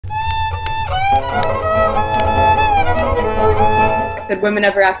could women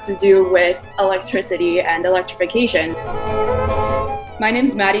ever have to do with electricity and electrification? My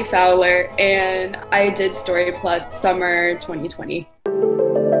name's Maddie Fowler, and I did Story Plus summer 2020.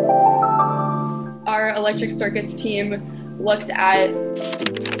 Our Electric Circus team looked at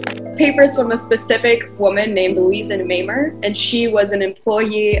papers from a specific woman named Louise Mamer, and she was an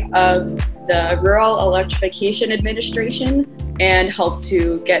employee of the Rural Electrification Administration and helped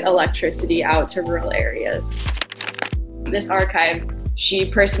to get electricity out to rural areas. This archive,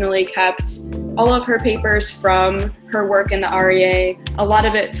 she personally kept all of her papers from her work in the REA. A lot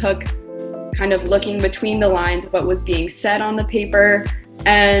of it took kind of looking between the lines of what was being said on the paper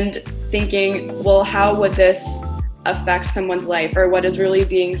and thinking, well, how would this affect someone's life, or what is really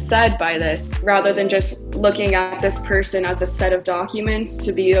being said by this, rather than just looking at this person as a set of documents,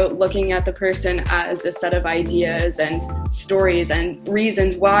 to be looking at the person as a set of ideas and stories and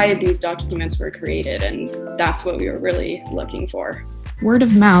reasons why these documents were created. And that's what we were really looking for. Word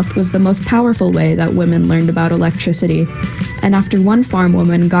of mouth was the most powerful way that women learned about electricity. And after one farm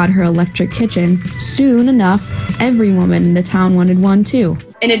woman got her electric kitchen, soon enough, every woman in the town wanted one too.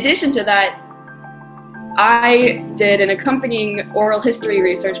 In addition to that, I did an accompanying oral history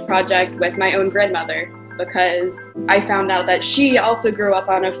research project with my own grandmother, because I found out that she also grew up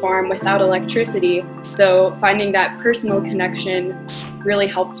on a farm without electricity. So finding that personal connection really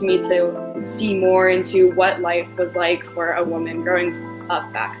helped me to see more into what life was like for a woman growing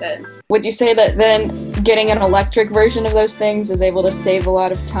up back then. Would you say that then getting an electric version of those things was able to save a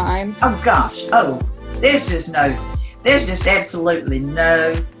lot of time? Oh gosh, there's just absolutely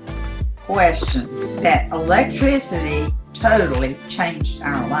no question that electricity totally changed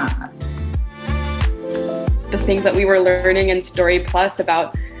our lives. The things that we were learning in Story Plus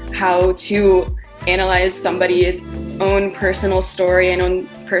about how to analyze somebody's own personal story and own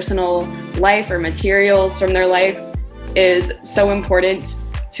personal life or materials from their life is so important,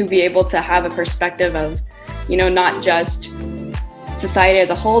 to be able to have a perspective of, not just society as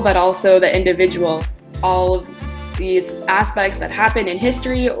a whole, but also the individual. All of these aspects that happen in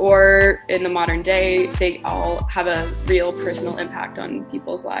history or in the modern day, they all have a real personal impact on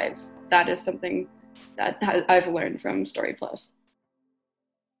people's lives. That is something that I've learned from Story Plus.